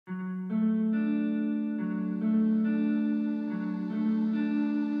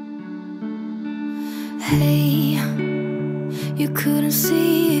Hey, you couldn't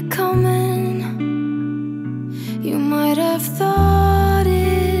see it coming. You might have thought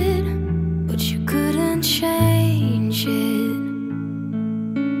it, but you couldn't change it.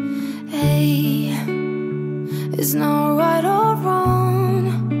 Hey, it's not right or wrong.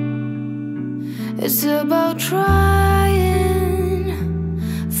 It's about trying,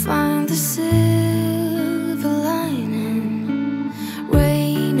 find the silver lining.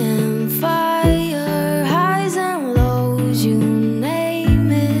 Rain and fire, highs and lows, you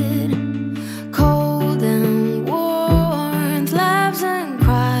name it. Cold and warmth, laughs and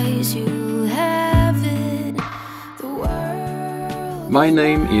cries, you have it. The world. My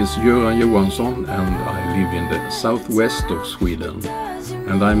name is Göran Johansson and I live in the southwest of Sweden.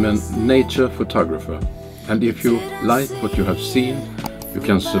 And I'm a nature photographer. And if you like what you have seen, you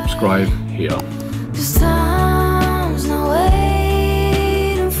can subscribe here. This time's not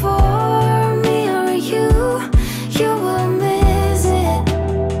waiting for me or you. You will miss it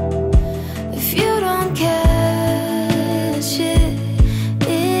if you don't catch it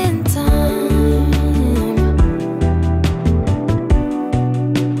in time.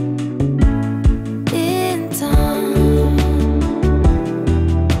 In time.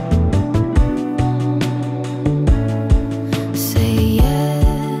 Say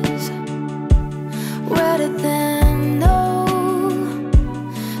yes rather than no.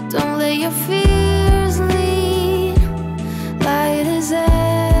 Don't let your fears lead. Light is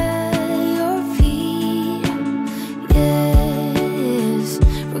at your feet. Yes,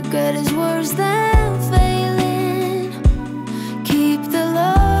 regret is worse than failing. Keep the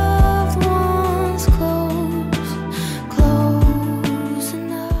loved ones close, close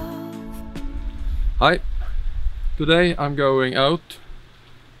enough. Hi, today I'm going out.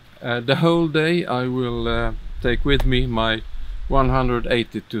 The whole day I will take with me my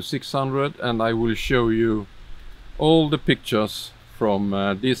 180 to 600 and I will show you all the pictures from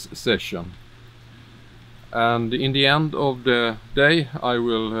this session. And in the end of the day I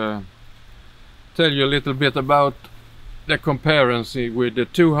will tell you a little bit about the comparison with the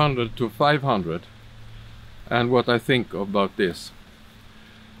 200 to 500 and what I think about this.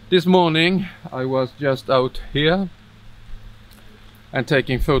 This morning I was just out here and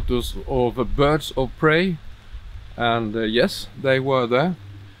taking photos of birds of prey, and yes, they were there.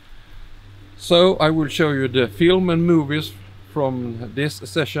 So I will show you the film and movies from this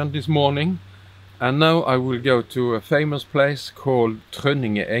session this morning, and now I will go to a famous place called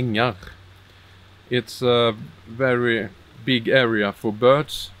Trönninge Ängar. It's a very big area for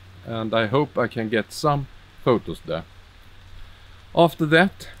birds and I hope I can get some photos there. After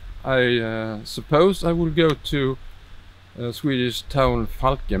that I suppose I will go to Swedish town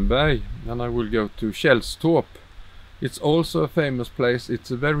Falkenberg and I will go to Halmstadfoto. It's also a famous place.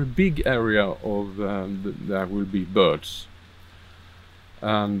 It's a very big area of there will be birds,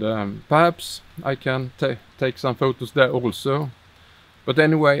 and perhaps I can take some photos there also. But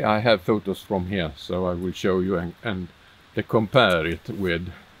anyway, I have photos from here, so I will show you and compare it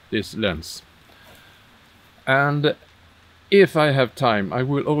with this lens. And if I have time, I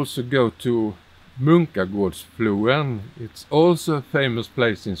will also go to Munkagårdsfloen. It's also a famous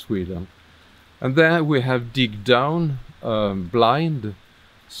place in Sweden. And there we have dig down blind,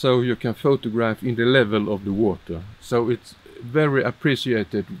 so you can photograph in the level of the water. So it's very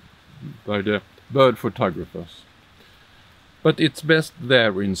appreciated by the bird photographers. But it's best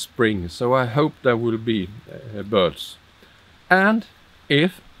there in spring, so I hope there will be birds. And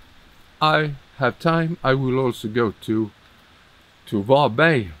if I have time, I will also go to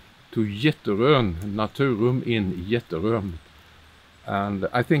Varberg, to Jätterön, Naturum in Jätterön. And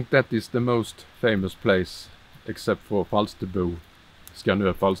I think that is the most famous place, except for Falsterbo,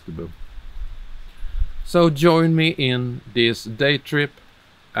 Skanör Falsterbo. So join me in this day trip,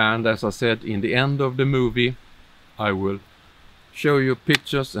 and as I said, in the end of the movie I will show you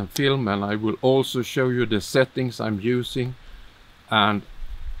pictures and film, and I will also show you the settings I'm using, and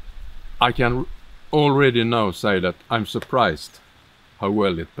I can already now say that I'm surprised how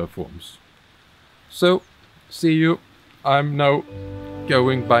well it performs. So see you. I'm now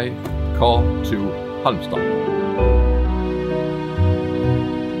going by car to Halmstad.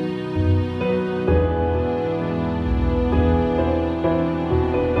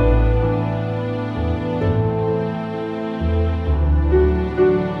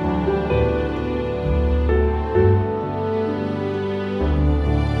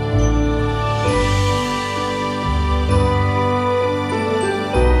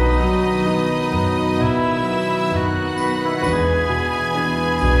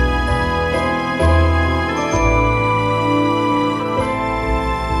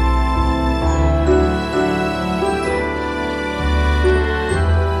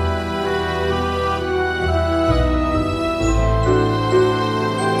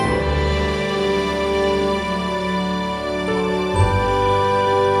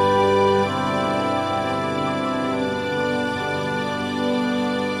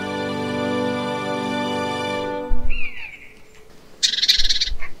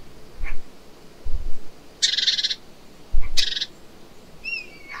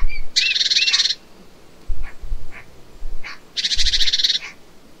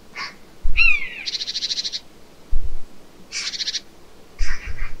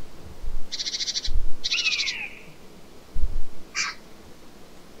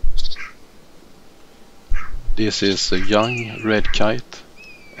 This is a young red kite,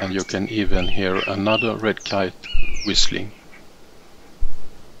 and you can even hear another red kite whistling.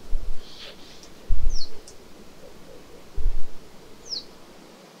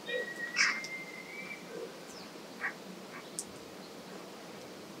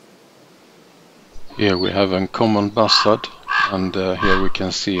 Here we have a common buzzard, and here we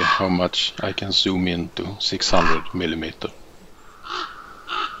can see how much I can zoom in to 600mm.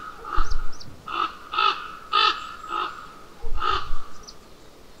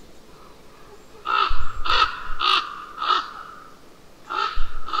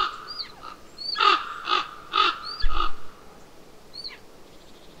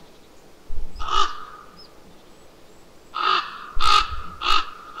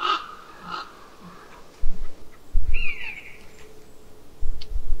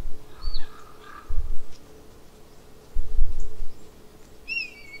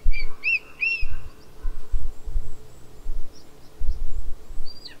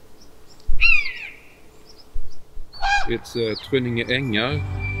 It's Tvinninge Ängar.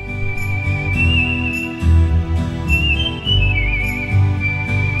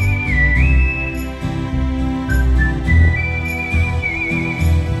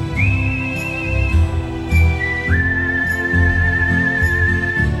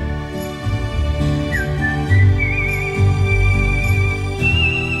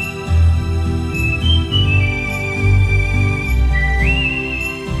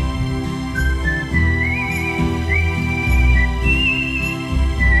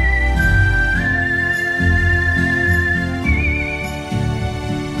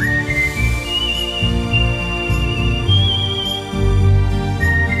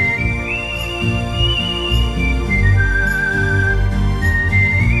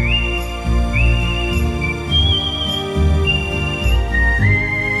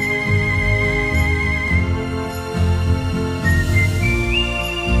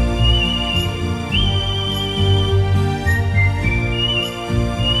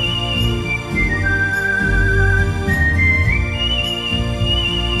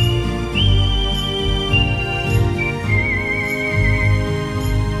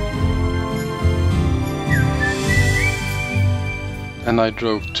 And I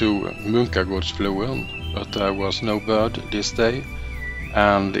drove to Munkagårdsfloen, but there was no bird this day,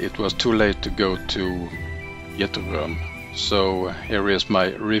 and it was too late to go to Jätterön. So here is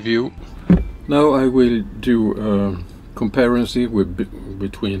my review. Now I will do a comparison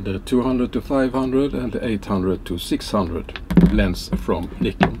between the 200 to 500 and the 800 to 600 lens from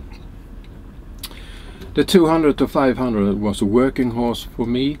Nikon. The 200 to 500 was a working horse for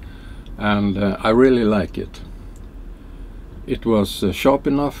me, and I really like it. It was sharp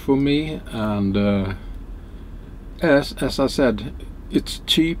enough for me, and as I said, it's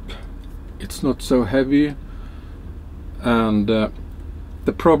cheap, it's not so heavy, and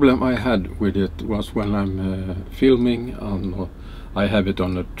the problem I had with it was when I'm filming and I have it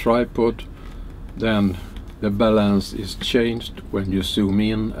on a tripod, then the balance is changed when you zoom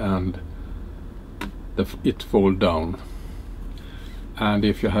in and it falls down. And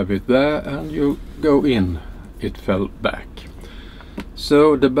if you have it there and you go in, it fell back.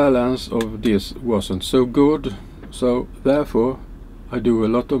 So the balance of this wasn't so good, so therefore I do a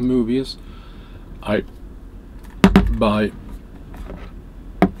lot of movies. I buy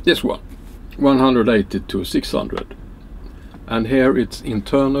this one, 180 to 600, and here it's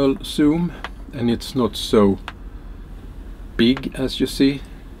internal zoom, and it's not so big as you see.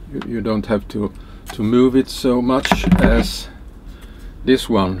 You don't have to move it so much as this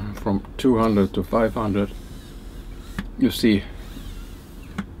one from 200 to 500. You see,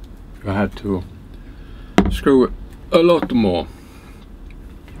 you had to screw a lot more.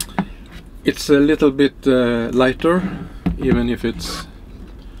 It's a little bit lighter, even if it's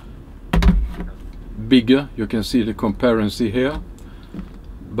bigger. You can see the comparison here,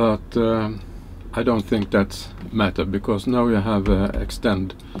 but I don't think that's matter, because now you have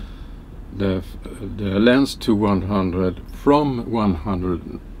extend the lens to 100 from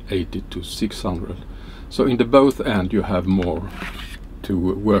 180 to 600. So in the both end you have more to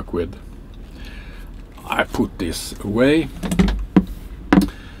work with. I put this away,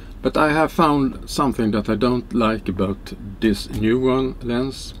 but I have found something that I don't like about this new one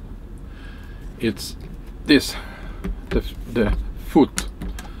lens. It's this, the foot.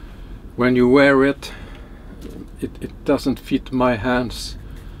 When you wear it, it doesn't fit my hands,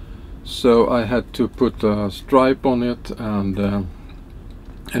 so I had to put a stripe on it and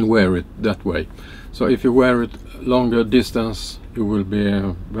wear it that way. So if you wear it longer distance, you will be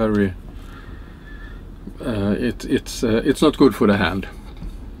very it's not good for the hand.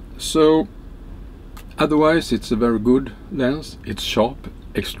 So Otherwise it's a very good lens. It's sharp,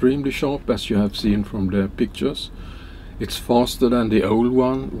 extremely sharp, as you have seen from the pictures. It's faster than the old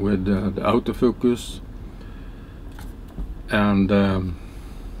one with the autofocus. And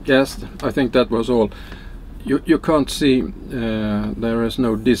yes, I think that was all. You can't see, there is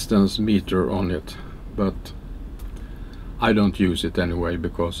no distance meter on it, but I don't use it anyway,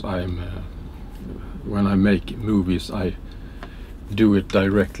 because when I make movies I do it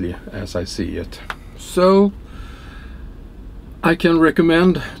directly as I see it. So I can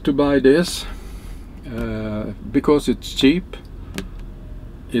recommend to buy this because it's cheap.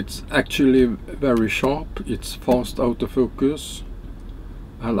 It's actually very sharp, it's fast autofocus,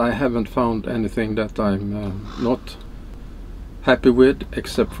 and I haven't found anything that I'm not happy with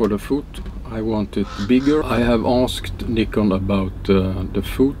except for the foot. I want it bigger. I have asked Nikon about the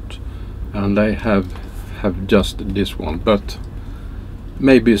foot, and they have just this one, but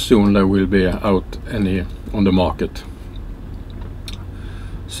maybe soon there will be out any on the market.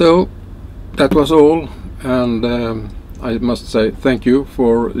 So that was all, and I must say thank you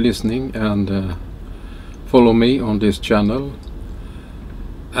for listening, and follow me on this channel.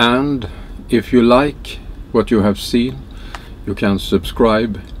 And if you like what you have seen, you can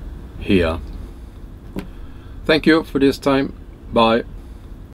subscribe here. Thank you for this time. Bye.